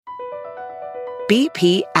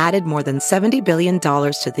BP added more than $70 billion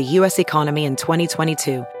to the U.S. economy in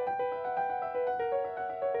 2022.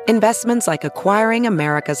 Investments like acquiring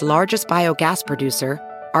America's largest biogas producer,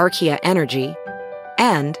 Archaea Energy,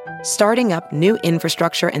 and starting up new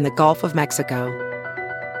infrastructure in the Gulf of Mexico.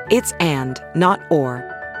 It's and, not or.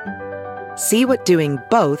 See what doing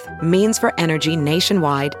both means for energy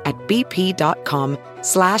nationwide at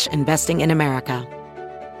bp.com/investing in America.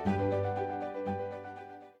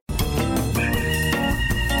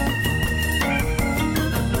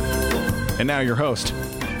 And now your host,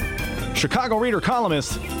 Chicago Reader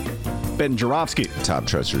columnist, Ben Joravsky. Tom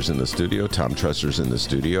Tresser's in the studio.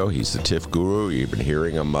 He's the TIF guru. You've been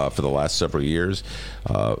hearing him for the last several years.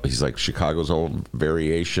 He's like Chicago's own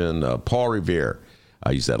variation. Paul Revere. I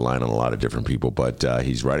use that line on a lot of different people, but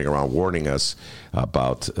he's riding around warning us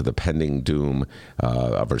about the pending doom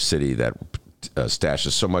of our city that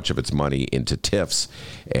stashes so much of its money into TIFs.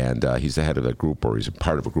 And he's the head of a group, or he's a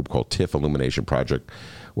part of a group called TIF Illumination Project.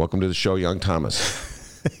 Welcome to the show, young Thomas.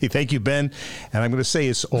 Thank you, Ben. And I'm going to say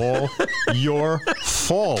it's all your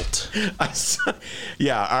fault.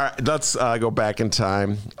 Yeah, all right, let's go back in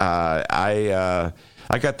time. I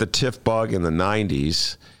got the TIF bug in the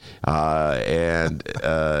 90s and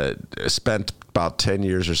spent about 10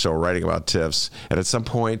 years or so writing about TIFs. And at some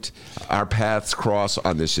point, our paths cross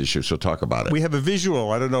on this issue, so talk about it. We have a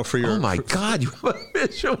visual. I don't know for your... Oh, my God, you have a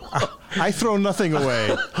visual. I throw nothing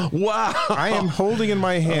away. Wow. I am holding in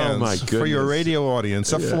my hands, for your radio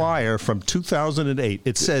audience, a flyer from 2008.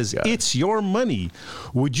 It says, "It's your money.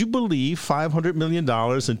 Would you believe $500 million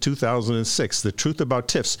in 2006? The truth about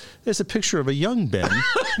TIFs." There's a picture of a young Ben.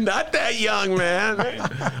 Not that young, man.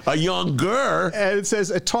 A younger. And it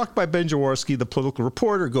says, "A talk by Ben Joravsky, the political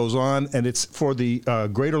reporter," goes on, and it's for the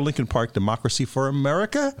Greater Lincoln Park Democracy for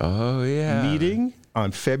America meeting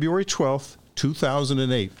on February 12th,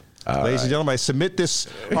 2008. Ladies and gentlemen, I submit this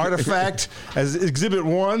artifact as Exhibit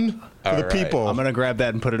 1 for the people. I'm going to grab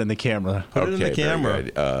that and put it in the camera. Put it in the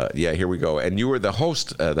camera. Yeah, here we go. And you were the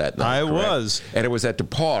host that night. I was. And it was at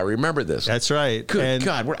DePaul. I remember this. That's right. Good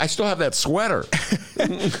God. I still have that sweater.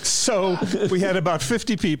 So we had about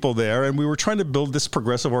 50 people there, and we were trying to build this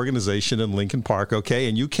progressive organization in Lincoln Park, okay?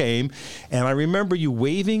 And you came, and I remember you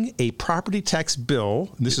waving a property tax bill.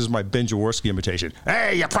 And this is my Ben Joravsky imitation.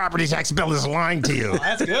 "Hey, your property tax bill is lying to you."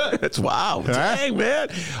 That's good. That's wow. Dang, man.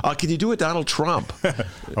 Can you do a Donald Trump?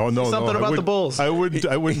 Oh, no. Something about the Bulls. I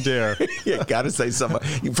wouldn't dare. You got to say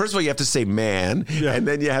something. First of all, you have to say man, and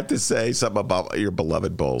then you have to say something about your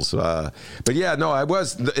beloved Bulls. But yeah, no, I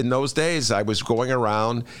was, in those days, I was going around.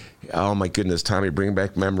 Oh, my goodness, Tommy, bring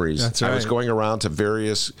back memories. That's right. I was going around to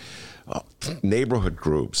various neighborhood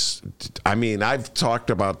groups. I mean, I've talked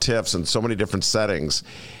about TIFs in so many different settings.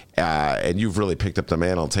 And you've really picked up the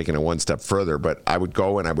mantle, taking it one step further. But I would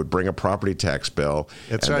go and I would bring a property tax bill.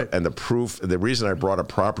 That's right. And the reason I brought a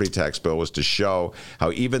property tax bill was to show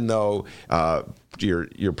how even though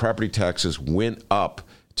your property taxes went up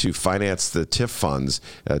to finance the TIF funds,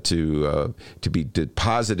 to be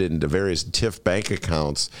deposited into various TIF bank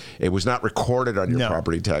accounts, it was not recorded on your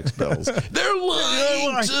property tax bills. They're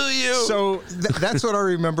lying to you. So that's what I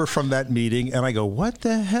remember from that meeting, and I go, what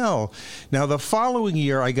the hell? Now, the following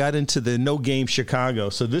year, I got into the No Game Chicago.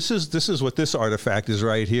 So this is what this artifact is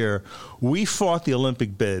right here. We fought the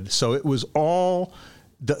Olympic bid, so it was all...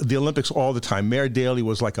 The Olympics all the time. Mayor Daley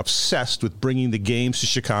was like obsessed with bringing the games to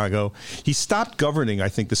Chicago. He stopped governing, I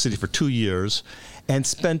think, the city for 2 years and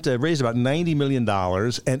raised about $90 million,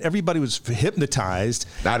 and everybody was hypnotized.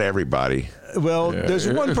 Not everybody. Well, there's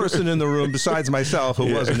one person in the room besides myself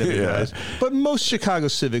who wasn't hypnotized. But most Chicago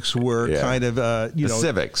civics were kind of,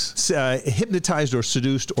 civics. Hypnotized or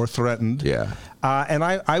seduced or threatened. Yeah. And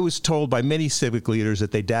I was told by many civic leaders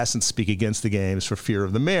that they dasn't speak against the games for fear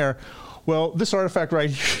of the mayor. Well, this artifact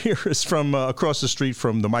right here is from across the street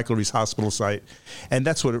from the Michael Reese Hospital site, and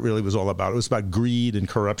that's what it really was all about. It was about greed and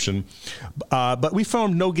corruption. But we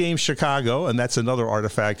found No Game Chicago, and that's another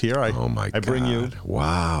artifact here. I bring you.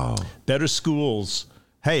 Wow. Better schools.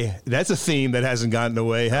 Hey, that's a theme that hasn't gotten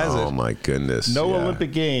away, has it? Oh, my goodness. No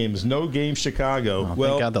Olympic Games, No Game Chicago. Oh,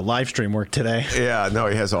 thank God the live stream worked today. Yeah, no,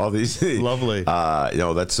 he has all these. Lovely.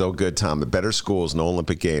 That's so good, Tom. The better schools, no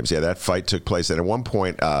Olympic Games. Yeah, that fight took place. And at one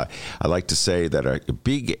point, I like to say that a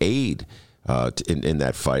big aid in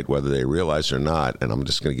that fight, whether they realize it or not, and I'm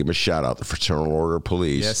just going to give them a shout out, the Fraternal Order of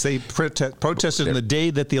Police. Yes, they protested on the day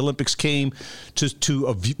that the Olympics came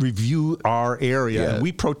to review our area. Yeah. And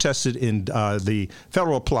we protested in the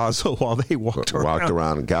Federal Plaza while they walked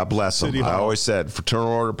around. And God bless them. I always said Fraternal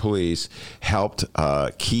Order of Police helped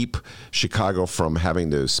keep Chicago from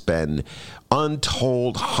having to spend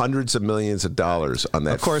untold hundreds of millions of dollars on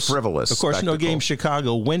that frivolous spectacle. No Game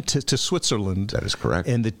Chicago went to Switzerland. That is correct.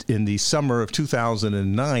 In the summer of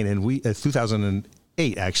 2009 and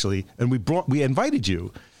 2008 actually, and we invited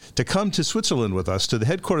you to come to Switzerland with us to the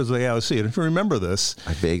headquarters of the IOC. And if you remember this,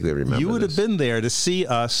 I vaguely remember. You would have been there to see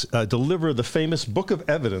us deliver the famous Book of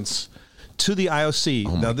Evidence to the IOC.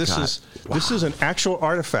 Oh now this is an actual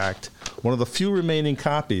artifact, one of the few remaining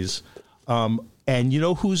copies. And you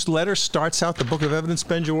know whose letter starts out the Book of Evidence,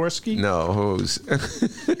 Ben Joravsky? No, whose?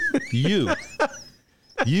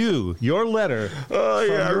 Your letter. Oh,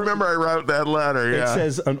 yeah, I remember I wrote that letter, yeah. It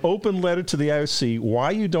says, an open letter to the IOC,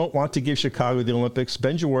 why you don't want to give Chicago the Olympics,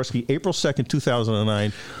 Ben Joravsky, April 2nd,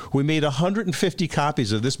 2009. We made 150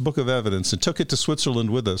 copies of this Book of Evidence and took it to Switzerland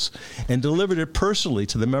with us and delivered it personally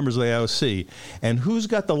to the members of the IOC. And who's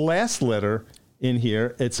got the last letter in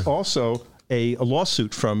here? It's also a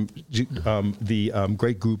lawsuit from the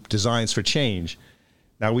great group Designs for Change.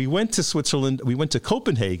 Now, we went to Switzerland, we went to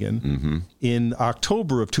Copenhagen in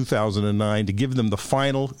October of 2009 to give them the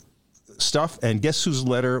final stuff. And guess whose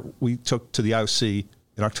letter we took to the IOC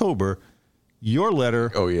in October? Your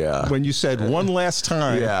letter. Oh, yeah. When you said one last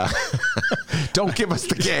time. Yeah. Don't give us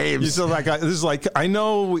the games. You said, this is like, I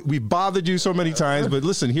know we bothered you so many times, but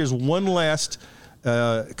listen, here's one last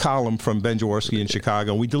column from Ben Joravsky in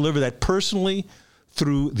Chicago. We deliver that personally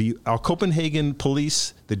through our Copenhagen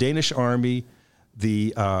police, the Danish army,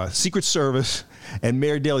 the Secret Service, and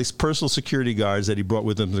Mayor Daley's personal security guards that he brought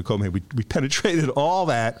with him to Copenhagen. We penetrated all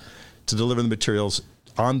that to deliver the materials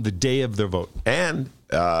on the day of their vote. And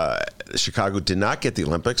Chicago did not get the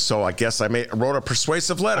Olympics, so I guess I wrote a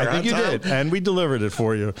persuasive letter. I think you did, and we delivered it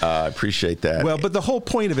for you. I appreciate that. Well, but the whole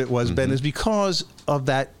point of it was, Ben, is because of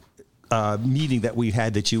that meeting that we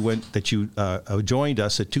had that you joined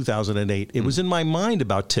us at 2008. It was in my mind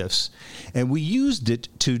about TIFs, and we used it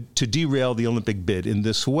to derail the Olympic bid in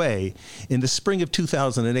this way. In the spring of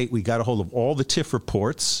 2008, we got a hold of all the TIF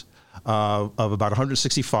reports of about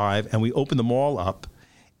 165, and we opened them all up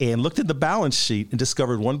and looked at the balance sheet and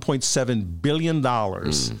discovered $1.7 billion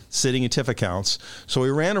sitting in TIF accounts. So we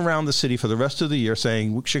ran around the city for the rest of the year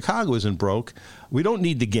saying, Chicago isn't broke. We don't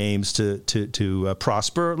need the games to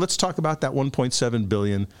prosper. Let's talk about that $1.7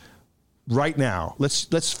 billion right now.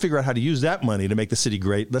 Let's figure out how to use that money to make the city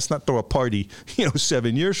great. Let's not throw a party,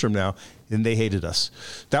 7 years from now. And they hated us.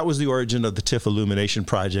 That was the origin of the TIF Illumination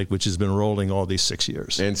Project, which has been rolling all these 6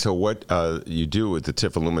 years. And so what you do with the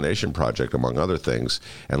TIF Illumination Project, among other things,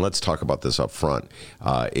 and let's talk about this up front,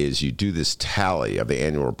 is you do this tally of the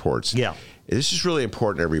annual reports. Yeah. This is really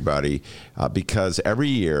important, everybody, because every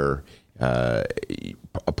year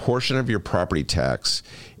a portion of your property tax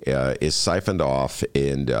is siphoned off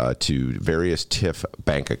to various TIF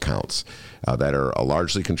bank accounts that are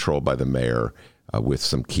largely controlled by the mayor, with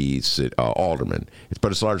some keys aldermen.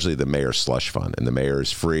 But it's largely the mayor's slush fund, and the mayor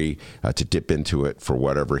is free to dip into it for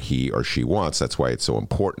whatever he or she wants. That's why it's so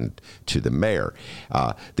important to the mayor.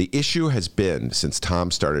 The issue has been, since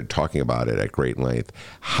Tom started talking about it at great length,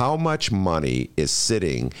 how much money is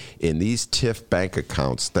sitting in these TIF bank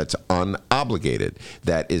accounts that's unobligated,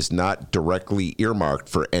 that is not directly earmarked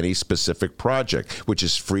for any specific project, which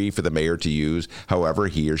is free for the mayor to use however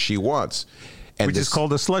he or she wants. Which is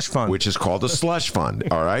called a slush fund. Which is called a slush fund,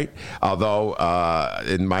 all right? Although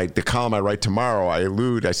in the column I write tomorrow,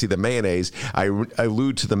 I see the mayonnaise. I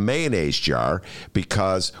allude to the mayonnaise jar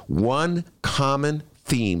because one common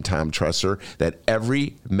theme, Tom Tresser, that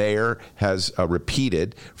every mayor has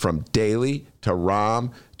repeated from Daley to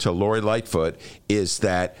Rahm to Lori Lightfoot is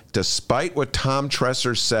that despite what Tom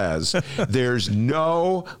Tresser says, there's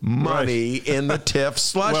no money in the TIF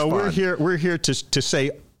slush fund. Well, we're here to say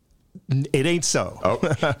it ain't so.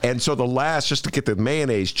 And so just to get the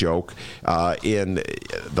mayonnaise joke, in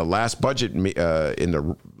the last budget, in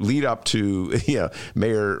the lead up to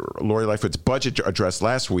Mayor Lori Lightfoot's budget address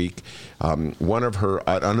last week, one of her,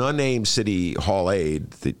 an unnamed city hall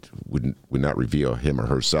aide that would not reveal him or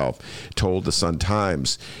herself, told the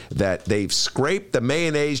Sun-Times that they've scraped the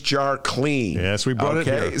mayonnaise jar clean. Yes, we brought it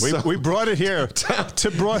here. We brought it here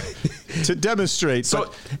to demonstrate.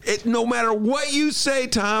 So no matter what you say,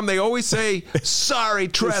 Tom, they always say, sorry,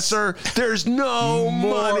 Tresser, there's no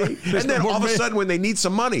money. And then all of a sudden, when they need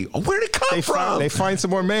some money, where'd it come from? They find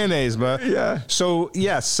some more mayonnaise, but yeah. So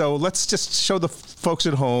let's just show the folks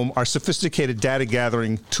at home our sophisticated data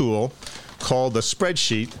gathering tool. called a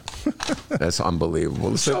spreadsheet. That's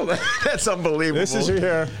unbelievable. That's unbelievable.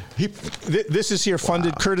 This is here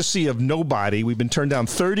funded courtesy of nobody. We've been turned down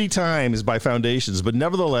 30 times by foundations, but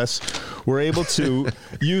nevertheless, we're able to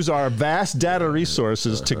use our vast data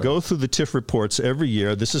resources to go through the TIF reports every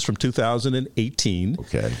year. This is from 2018.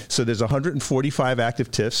 Okay. So there's 145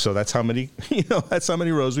 active TIFs. So that's how many, that's how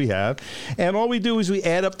many rows we have. And all we do is we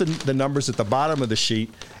add up the numbers at the bottom of the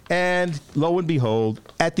sheet. And lo and behold,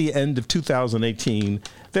 at the end of 2018,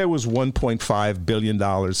 there was $1.5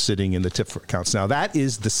 billion sitting in the TIF accounts. Now, that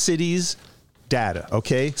is the city's data,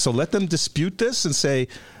 okay? So let them dispute this and say,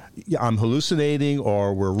 I'm hallucinating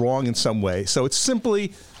or we're wrong in some way. So it's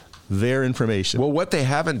simply their information. Well, what they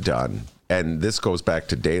haven't done, and this goes back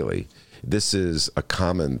to Daley, this is a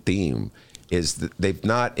common theme, is that they've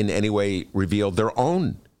not in any way revealed their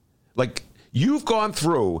own. Like, you've gone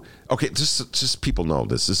through, okay, just people know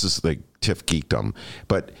this. This is like TIF geekdom.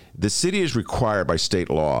 But the city is required by state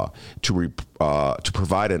law to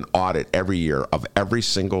provide an audit every year of every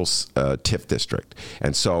single TIF district.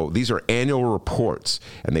 And so these are annual reports,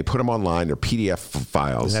 and they put them online. They're PDF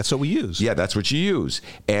files. And that's what we use. Yeah, that's what you use.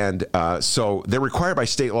 And so they're required by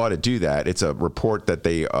state law to do that. It's a report that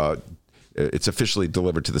they it's officially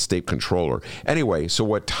delivered to the state controller. Anyway, so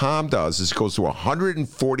what Tom does is goes through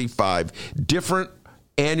 145 different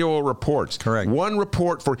annual reports. Correct. One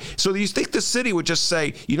report for. So you think the city would just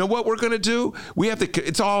say, you know what we're going to do? We have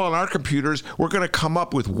it's all on our computers. We're going to come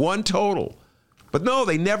up with one total. But no,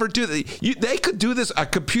 they never do. They could do this. A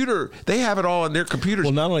computer, they have it all on their computers.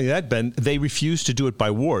 Well, not only that, Ben, they refuse to do it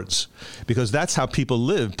by wards because that's how people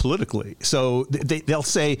live politically. So they'll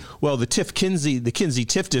say, well, the Kinsey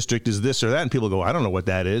TIF district is this or that. And people go, I don't know what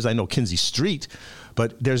that is. I know Kinsey Street.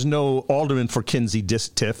 But there's no alderman for Kinsey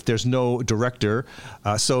TIF. There's no director.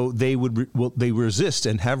 So they resist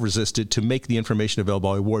and have resisted to make the information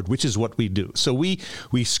available by ward, which is what we do. So we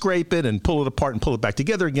scrape it and pull it apart and pull it back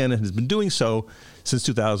together again, and has been doing so since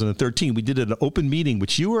 2013. We did an open meeting,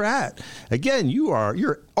 which you were at. Again,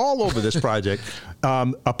 you're all over this project.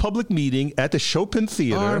 A public meeting at the Chopin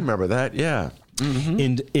Theater. Oh, I remember that. Yeah. Mm-hmm.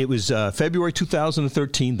 And it was February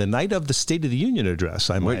 2013, the night of the State of the Union address.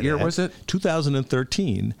 What year was it?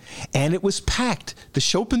 2013. And it was packed. The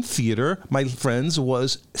Chopin Theater, my friends,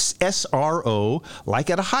 was SRO, like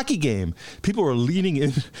at a hockey game. People were leaning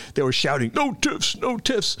in. They were shouting, no TIFs, no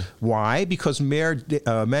TIFs. Why? Because Mayor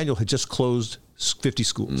Emanuel had just closed 50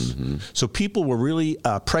 schools. Mm-hmm. So people were really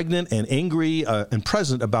pregnant and angry and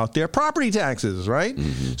present about their property taxes, right?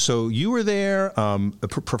 Mm-hmm. So you were there.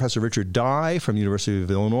 Professor Richard Dye from University of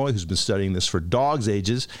Illinois, who's been studying this for dogs'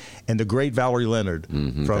 ages, and the great Valerie Leonard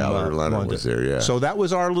from Valerie Leonard London. Was there, yeah. So that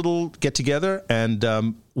was our little get-together,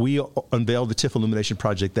 and we unveiled the TIF Illumination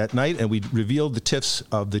Project that night, and we revealed the TIFs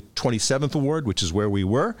of the 27th Award, which is where we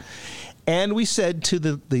were. And we said to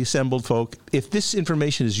the assembled folk, if this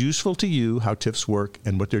information is useful to you, how TIFs work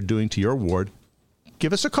and what they're doing to your ward,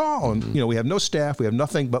 give us a call. And, we have no staff, we have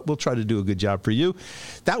nothing, but we'll try to do a good job for you.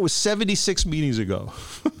 That was 76 meetings ago.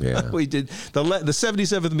 Yeah. We did. The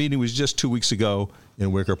 77th meeting was just 2 weeks ago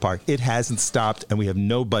in Wicker Park. It hasn't stopped, and we have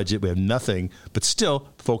no budget. We have nothing. But still,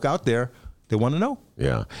 folk out there, they want to know.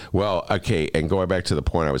 Yeah. Well, okay, and going back to the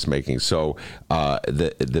point I was making, so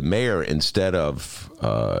the mayor, instead of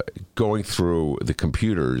going through the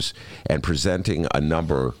computers and presenting a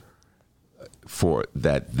number for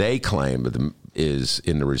that they claim is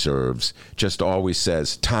in the reserves, just always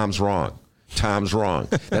says, Tom's wrong. Tom's wrong.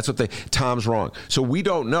 That's what Tom's wrong. So we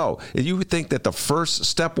don't know. You would think that the first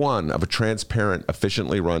step one of a transparent,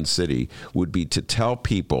 efficiently run city would be to tell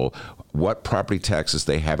people what property taxes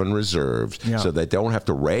they have in reserves, so they don't have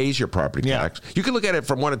to raise your property tax. You can look at it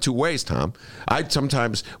from one of two ways, Tom. I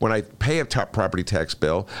sometimes, when I pay a top property tax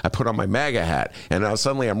bill, I put on my MAGA hat, and now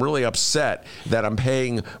suddenly I'm really upset that I'm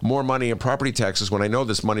paying more money in property taxes when I know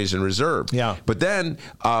this money is in reserve. Yeah. But then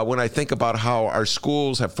when I think about how our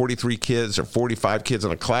schools have 43 kids or 45 kids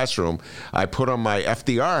in a classroom, I put on my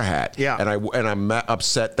FDR hat, and I'm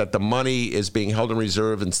upset that the money is being held in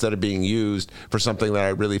reserve instead of being used for something that I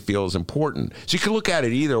really feel is important. So you can look at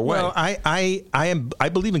it either way. Well, I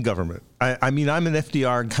believe in government. I mean, I'm an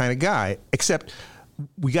FDR kind of guy, except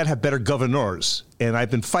we got to have better governors. And I've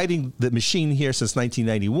been fighting the machine here since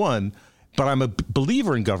 1991, but I'm a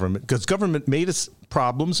believer in government because government made us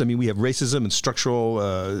problems. I mean, we have racism and structural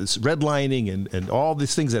redlining and all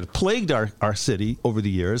these things that have plagued our city over the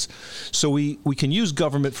years. So we can use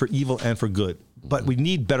government for evil and for good, but we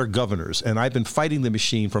need better governors. And I've been fighting the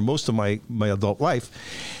machine for most of my adult life.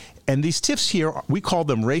 And these TIFs here, we call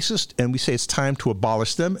them racist, and we say it's time to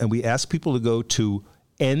abolish them. And we ask people to go to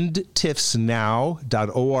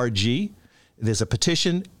endtifsnow.org. There's a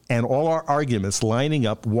petition, and all our arguments lining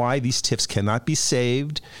up why these TIFs cannot be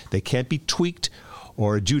saved, they can't be tweaked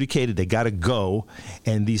or adjudicated, they got to go.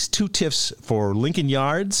 And these 2 TIFs for Lincoln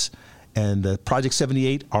Yards and Project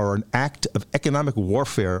 78 are an act of economic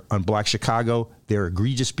warfare on Black Chicago. They're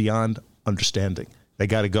egregious beyond understanding. They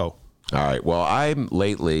got to go. All right. Well, I'm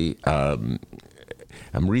lately, I'm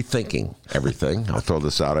rethinking everything. I'll throw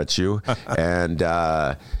this out at you. And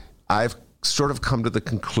I've sort of come to the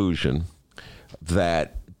conclusion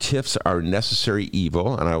that TIFs are necessary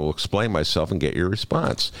evil, and I will explain myself and get your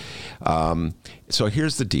response. So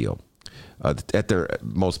here's the deal. At their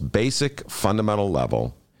most basic, fundamental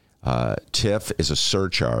level, TIF is a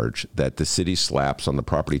surcharge that the city slaps on the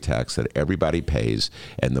property tax that everybody pays,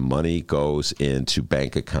 and the money goes into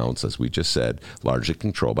bank accounts, as we just said, largely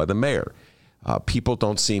controlled by the mayor. People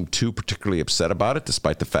don't seem too particularly upset about it,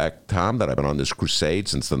 despite the fact, Tom, that I've been on this crusade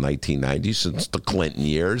since the 1990s, since the Clinton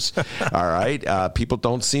years. All right? People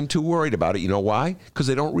don't seem too worried about it. You know why? Because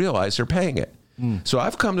they don't realize they're paying it. So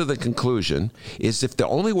I've come to the conclusion is if the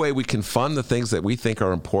only way we can fund the things that we think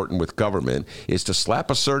are important with government is to slap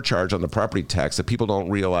a surcharge on the property tax that people don't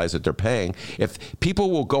realize that they're paying, if people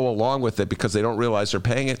will go along with it because they don't realize they're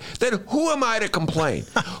paying it, then who am I to complain?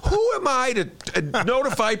 Who am I to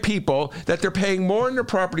notify people that they're paying more in their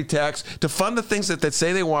property tax to fund the things that they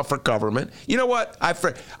say they want for government? You know what?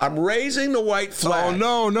 I'm raising the white flag.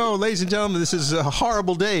 Oh, no, ladies and gentlemen, this is a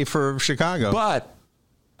horrible day for Chicago. But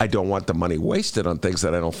I don't want the money wasted on things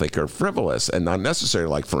that I don't think are frivolous and unnecessary,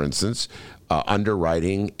 like, for instance,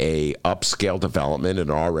 underwriting a upscale development in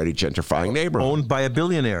an already gentrifying neighborhood. Owned by a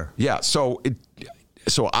billionaire. Yeah, so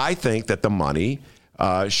I think that the money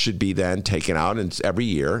should be then taken out every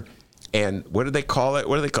year. And what do they call it?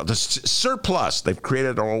 The surplus. They've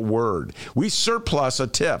created their own word. We surplus a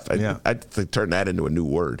TIF. I turn that into a new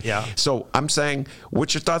word. Yeah. So I'm saying,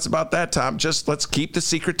 what's your thoughts about that, Tom? Just let's keep the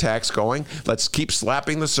secret tax going. Let's keep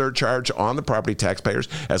slapping the surcharge on the property taxpayers.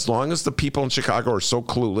 As long as the people in Chicago are so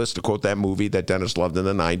clueless, to quote that movie that Dennis loved in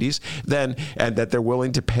the 90s, and that they're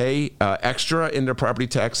willing to pay extra in their property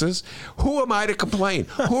taxes, who am I to complain?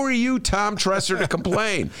 Who are you, Tom Tresser, to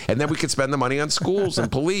complain? And then we could spend the money on schools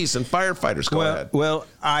and police and firefighters. Go ahead. Well,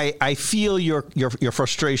 I feel your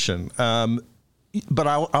frustration, but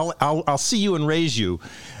I'll see you and raise you.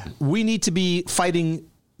 We need to be fighting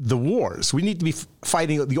the wars. We need to be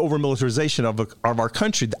fighting the over-militarization of our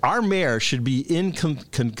country. Our mayor should be in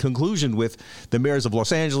conclusion with the mayors of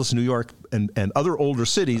Los Angeles, New York, and other older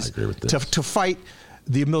cities to fight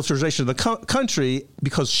the militarization of the country,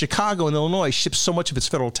 because Chicago and Illinois ship so much of its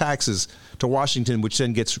federal taxes to Washington, which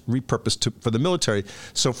then gets repurposed for the military.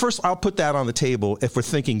 So first, I'll put that on the table if we're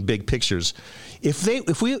thinking big pictures. If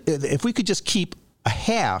we could just keep a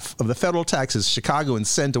half of the federal taxes Chicago and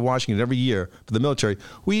send to Washington every year for the military,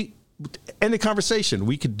 we end the conversation.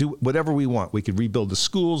 We could do whatever we want. We could rebuild the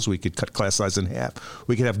schools. We could cut class size in half.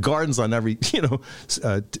 We could have gardens on every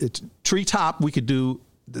treetop. We could do.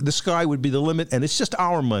 The sky would be the limit, and it's just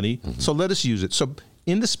our money, so let us use it. So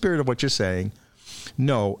in the spirit of what you're saying,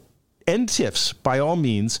 no, end TIFs by all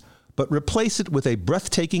means, but replace it with a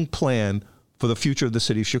breathtaking plan for the future of the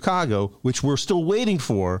city of Chicago, which we're still waiting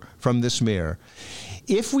for from this mayor.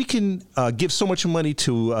 If we can give so much money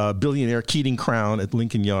to billionaire Keating Crown at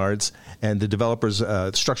Lincoln Yards and the developers,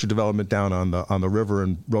 structured development down on the river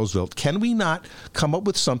in Roosevelt, can we not come up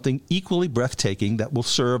with something equally breathtaking that will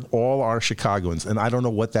serve all our Chicagoans? And I don't know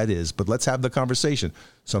what that is, but let's have the conversation.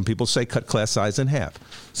 Some people say cut class size in half.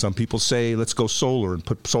 Some people say let's go solar and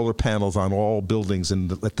put solar panels on all buildings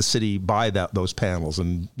and let the city buy those panels,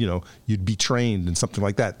 and you'd be trained and something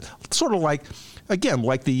like that. Sort of like, again,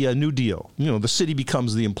 like the New Deal. The city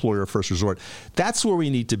becomes the employer of first resort. That's where we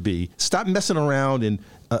need to be. Stop messing around in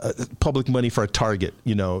public money for a target,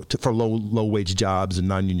 for low wage jobs and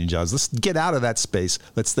non-union jobs. Let's get out of that space.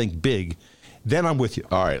 Let's think big. Then I'm with you.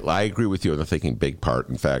 All right. I agree with you on the thinking big part.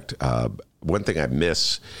 In fact, one thing I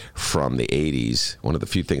miss from the 80s, one of the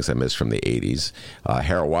few things I miss from the 80s,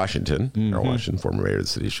 Harold Washington, former mayor of the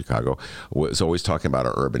city of Chicago, was always talking about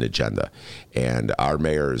our urban agenda. And our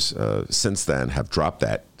mayors since then have dropped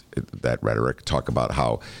that rhetoric, talk about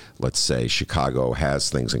how, let's say, Chicago has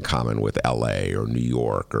things in common with L.A. or New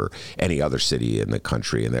York or any other city in the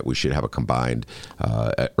country, and that we should have a combined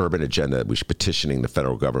urban agenda. We should be petitioning the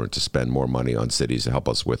federal government to spend more money on cities to help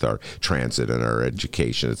us with our transit and our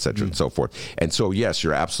education, et cetera, and so forth. And so, yes,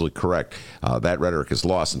 you're absolutely correct. That rhetoric is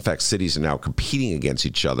lost. In fact, cities are now competing against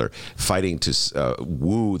each other, fighting to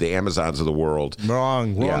woo the Amazons of the world.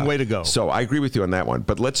 Wrong way to go. So I agree with you on that one.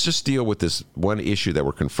 But let's just deal with this one issue that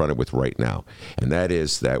we're confronting confronted with right now, and that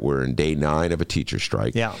is that we're in day 9 of a teacher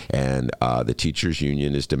strike, and the teachers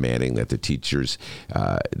union is demanding that the teachers,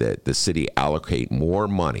 that the city allocate more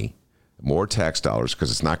money, more tax dollars,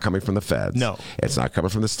 because it's not coming from the feds. No. It's not coming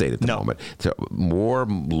from the state at the moment. So more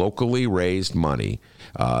locally raised money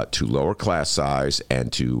to lower class size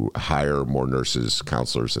and to hire more nurses,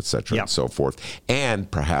 counselors, et cetera, and so forth,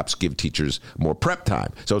 and perhaps give teachers more prep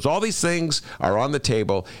time. So it's all these things are on the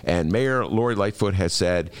table, and Mayor Lori Lightfoot has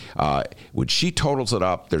said when she totals it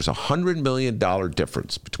up, there's $100 million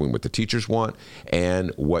difference between what the teachers want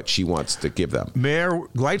and what she wants to give them. Mayor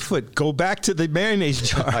Lightfoot, go back to the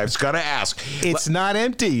mayonnaise jar. I was going to ask. It's not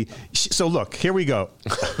empty. So look, here we go.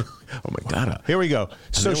 Oh my God! Here we go.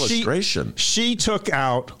 So illustration. She took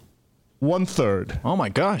out 1/3. Oh my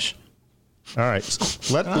gosh! All right,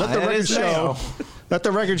 let the record show. Let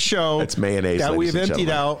the record show. It's mayonnaise. That we've emptied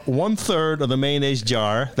out 1/3 of the mayonnaise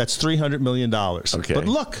jar. That's $300 million. Okay. But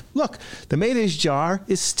look, the mayonnaise jar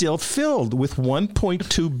is still filled with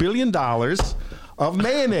 $1.2 billion of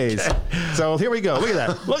mayonnaise. So here we go. Look at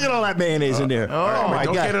that. Look at all that mayonnaise in there. Oh my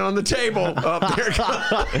God. Don't get it on the table.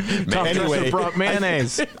 There anyway, brought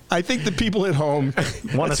mayonnaise. I think the people at home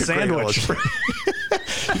want a sandwich.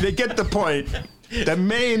 They get the point. The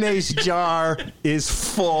mayonnaise jar is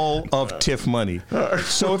full of TIF money.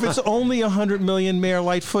 So if it's only $100 million, Mayor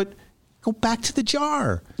Lightfoot, go back to the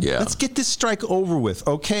jar. Yeah. Let's get this strike over with,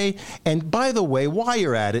 okay? And by the way, while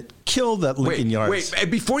you're at it, kill that Lincoln Yards.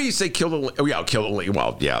 Wait, before you say kill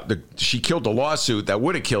the, she killed the lawsuit that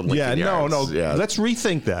would have killed Lincoln Yards. No. Yeah. Let's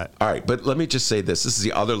rethink that. All right, but let me just say this. This is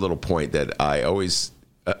the other little point that I always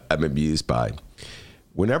am amused by.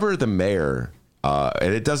 Whenever the mayor,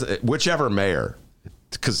 and it doesn't, whichever mayor,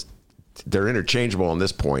 because they're interchangeable on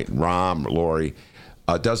this point, Rahm, Lori,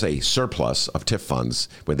 does a surplus of TIF funds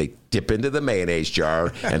when they dip into the mayonnaise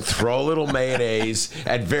jar and throw a little mayonnaise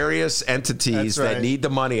at various entities that need the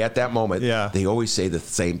money at that moment. Yeah. They always say the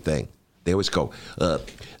same thing. They always go,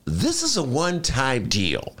 this is a one-time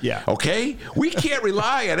deal. Yeah. Okay? We can't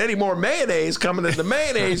rely on any more mayonnaise coming in the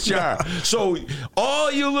mayonnaise jar. So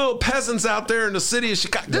all you little peasants out there in the city of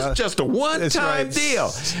Chicago, this is just a one-time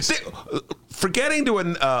deal. Forgetting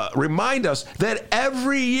to remind us that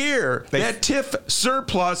every year that TIF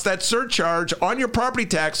surplus, that surcharge on your property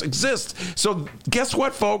tax exists. So guess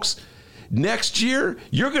what, folks? Next year,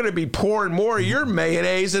 you're going to be pouring more of your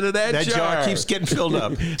mayonnaise into that jar. That jar keeps getting filled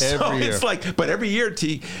up every year. It's like, but every year,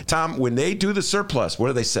 Tom, when they do the surplus, what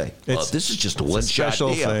do they say? This is just a one-shot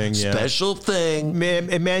deal. Special thing.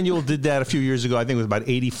 Emmanuel did that a few years ago. I think it was about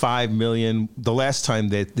 $85 million. The last time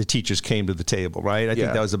that the teachers came to the table, right? I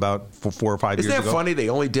think that was about 4 or 5 years ago. Isn't that funny? They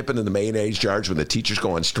only dip into the mayonnaise jars when the teachers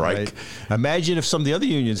go on strike. Right. Imagine if some of the other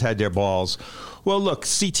unions had their balls. Well, look,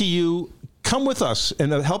 CTU, come with us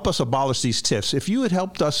and help us abolish these TIFs. If you had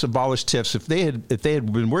helped us abolish TIFs, if they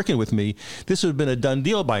had been working with me, this would have been a done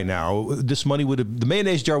deal by now. This money the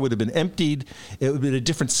mayonnaise jar would have been emptied. It would have been a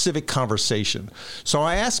different civic conversation. So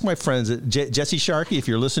I asked my friends at Jesse Sharkey, if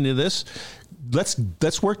you're listening to this,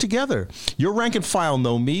 let's work together. Your rank and file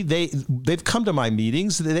know me. They've come to my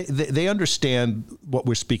meetings. They understand what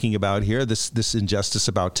we're speaking about here. This injustice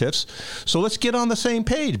about TIFs. So let's get on the same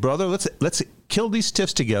page, brother. Let's kill these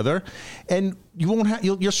TIFs together, and you won't have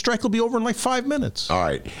your strike will be over in like 5 minutes. All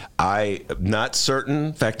right. I'm not certain.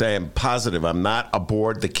 In fact, I am positive I'm not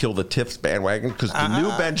aboard the kill the TIFs bandwagon, because the new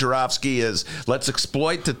Ben Joravsky is let's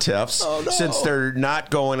exploit the TIFs since they're not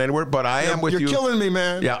going anywhere. But I am with you. You're killing me,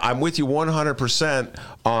 man. Yeah, I'm with you 100%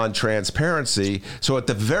 on transparency. So at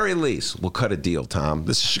the very least, we'll cut a deal, Tom.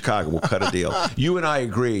 This is Chicago. We'll cut a deal. You and I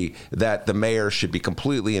agree that the mayor should be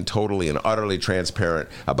completely and totally and utterly transparent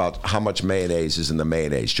about how much mayonnaise is in the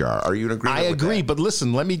mayonnaise jar. Are you in agreement with that? I agree, but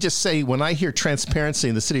listen, let me just say, when I hear transparency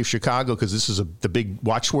in the city of Chicago, because this is the big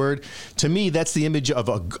watchword, to me, that's the image of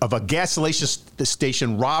a gas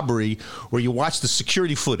station robbery where you watch the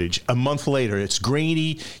security footage a month later. It's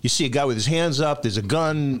grainy. You see a guy with his hands up. There's a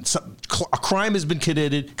gun. A crime has been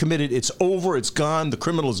committed. It's over. It's gone. The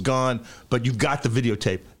criminal is gone, but you've got the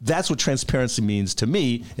videotape. That's what transparency means to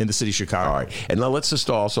me in the city of Chicago. All right. And now let's just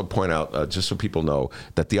also point out, just so people know,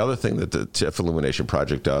 that the other thing that the TIF Illumination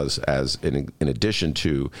Project does, as in addition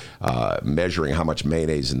to measuring how much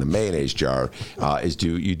mayonnaise in the mayonnaise jar, is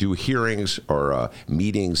you do hearings or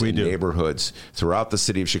meetings in neighborhoods throughout the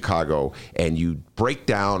city of Chicago, and you break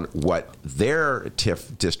down what their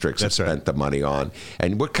TIF districts have spent the money on,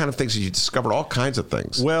 and what kind of things you discovered, all kinds of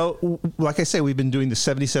things. Well, like I say, we've been doing this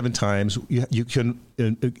 77 times. You can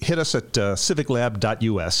hit us at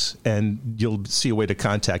civiclab.us, and you'll see a way to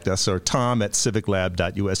contact us, or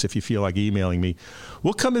tom@civiclab.us if you feel like emailing me.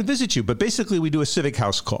 We'll come and visit you. But basically, we do a civic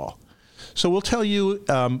house call. So we'll tell you,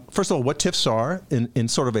 first of all, what TIFs are in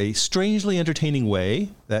sort of a strangely entertaining way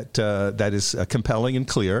that is compelling and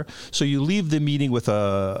clear. So you leave the meeting with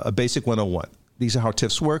a basic 101. These are how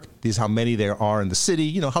TIFs work. These are how many there are in the city.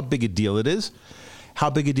 You know, how big a deal it is. How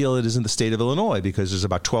big a deal it is in the state of Illinois, because there's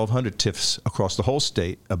about 1,200 TIFs across the whole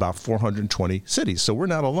state, about 420 cities. So we're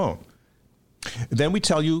not alone. Then we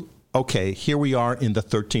tell you, okay, here we are in the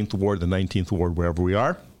 13th ward, the 19th ward, wherever we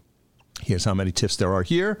are. Here's how many TIFs there are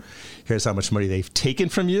here. Here's how much money they've taken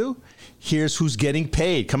from you. Here's who's getting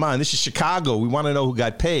paid. Come on, this is Chicago. We want to know who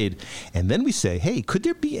got paid. And then we say, hey, could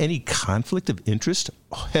there be any conflict of interest?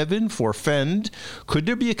 Heaven forfend. Could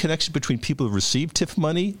there be a connection between people who receive TIF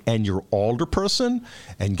money and your alderperson?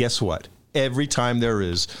 And guess what? Every time there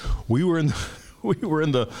is. We were in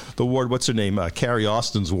the ward, what's her name? Carrie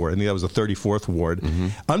Austin's ward. I think that was the 34th ward. Mm-hmm.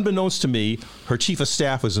 Unbeknownst to me, her chief of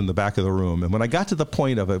staff was in the back of the room. And when I got to the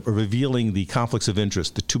point of revealing the conflicts of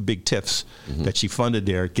interest, the two big TIFs that she funded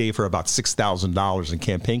there gave her about $6,000 in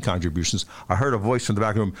campaign contributions, I heard a voice from the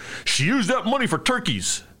back of the room, "She used that money for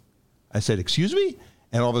turkeys." I said, "Excuse me?"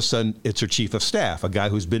 And all of a sudden, it's her chief of staff, a guy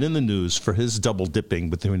who's been in the news for his double dipping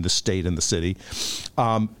between the state and the city.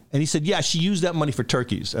 And he said, "Yeah, she used that money for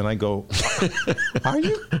turkeys." And I go, Are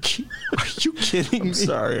you kidding me? I'm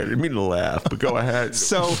sorry, I didn't mean to laugh, but go ahead.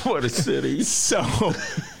 So what a city. So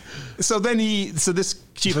this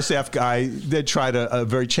chief of staff guy did try to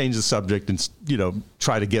very change the subject and,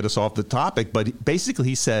 try to get us off the topic. But basically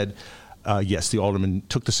he said, yes, the alderman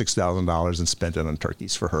took the $6,000 and spent it on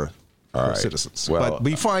turkeys for her. Right. Citizens. Well, but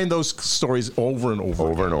we find those stories over and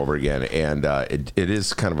over again. And it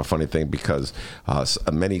is kind of a funny thing because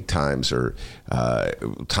many times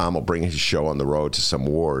Tom will bring his show on the road to some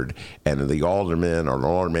ward, and the alderman or an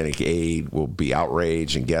aldermanic aide will be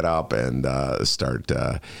outraged and get up and start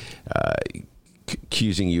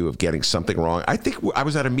accusing you of getting something wrong. I think I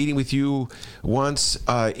was at a meeting with you once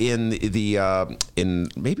it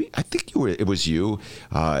was you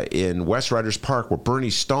in West Riders Park where Bernie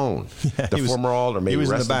Stone, former alderman, maybe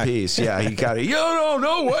rest in peace. Yeah, he got it. You don't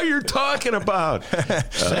know what you're talking about.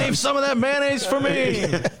 Save some of that mayonnaise for me.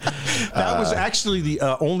 That was actually the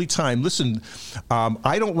only time. Listen,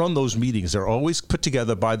 I don't run those meetings. They're always put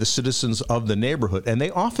together by the citizens of the neighborhood, and they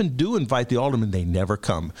often do invite the alderman. They never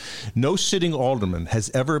come. No sitting alderman has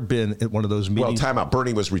ever been at one of those meetings. Well, time out.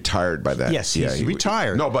 Bernie was retired by that. Yes, he's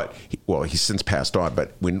retired. No, but he's since passed on.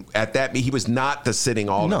 But at that meeting, he was not the sitting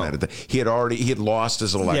alderman. No. He had lost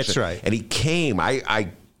his election. That's right. And he came. Because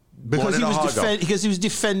he was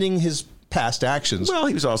defending his past actions. Well,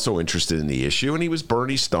 he was also interested in the issue, and he was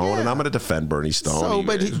Bernie Stone, and I'm going to defend Bernie Stone. So,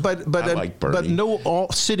 but no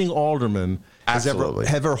sitting alderman has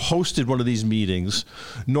ever hosted one of these meetings,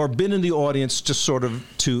 nor been in the audience just sort of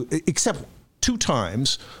except 2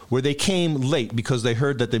 times where they came late because they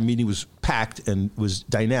heard that the meeting was packed and was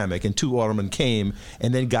dynamic, and 2 aldermen came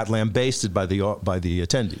and then got lambasted by the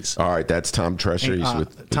attendees. All right, that's Tom Tresser. He's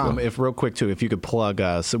with Tom. If you could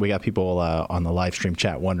plug, so we got people on the live stream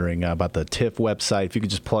chat wondering about the TIF website. If you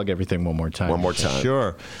could just plug everything one more time.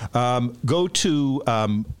 Sure. Go to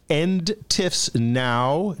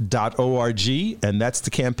endtifsnow.org, and that's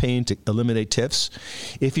the campaign to eliminate TIFs.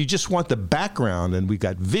 If you just want the background, and we've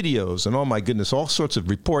got videos and, oh my goodness, all sorts of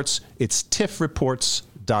reports, it's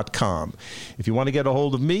TIFreports.com. If you want to get a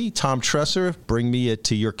hold of me, Tom Tresser, bring me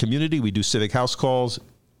to your community. We do civic house calls.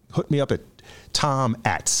 Hook me up at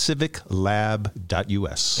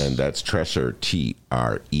tom@civiclab.us. And that's Tresser, Tresser.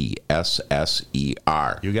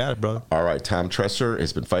 You got it, brother. All right, Tom Tresser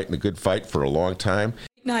has been fighting a good fight for a long time.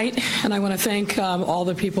 Night, and I want to thank all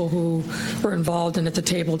the people who were involved and at the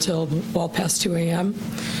table till well past 2 a.m.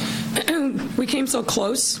 We came so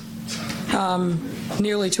close,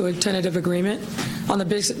 nearly to a tentative agreement on the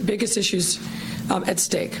biggest issues at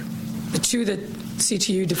stake. The 2 that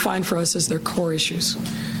CTU defined for us as their core issues: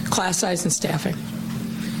 class size and staffing.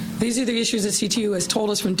 These are the issues that CTU has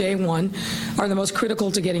told us from day one are the most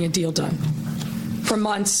critical to getting a deal done. For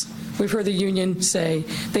months, we've heard the union say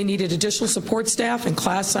they needed additional support staff and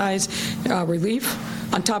class size relief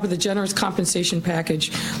on top of the generous compensation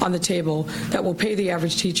package on the table that will pay the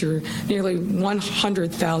average teacher nearly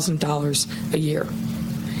 $100,000 a year.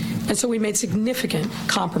 And so we made significant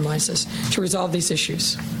compromises to resolve these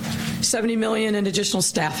issues. $70 million in additional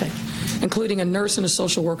staffing, including a nurse and a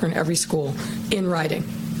social worker in every school, in writing.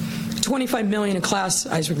 $25 million in class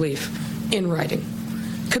size relief, in writing.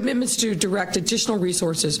 Commitments to direct additional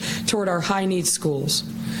resources toward our high-needs schools.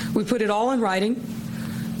 We put it all in writing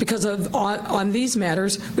because on these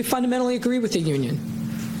matters, we fundamentally agree with the union.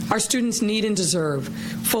 Our students need and deserve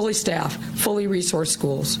fully staffed, fully resourced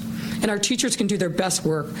schools. and our teachers can do their best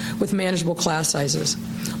work with manageable class sizes.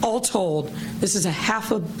 All told, this is a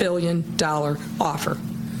 $500 million offer,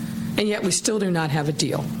 and yet we still do not have a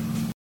deal.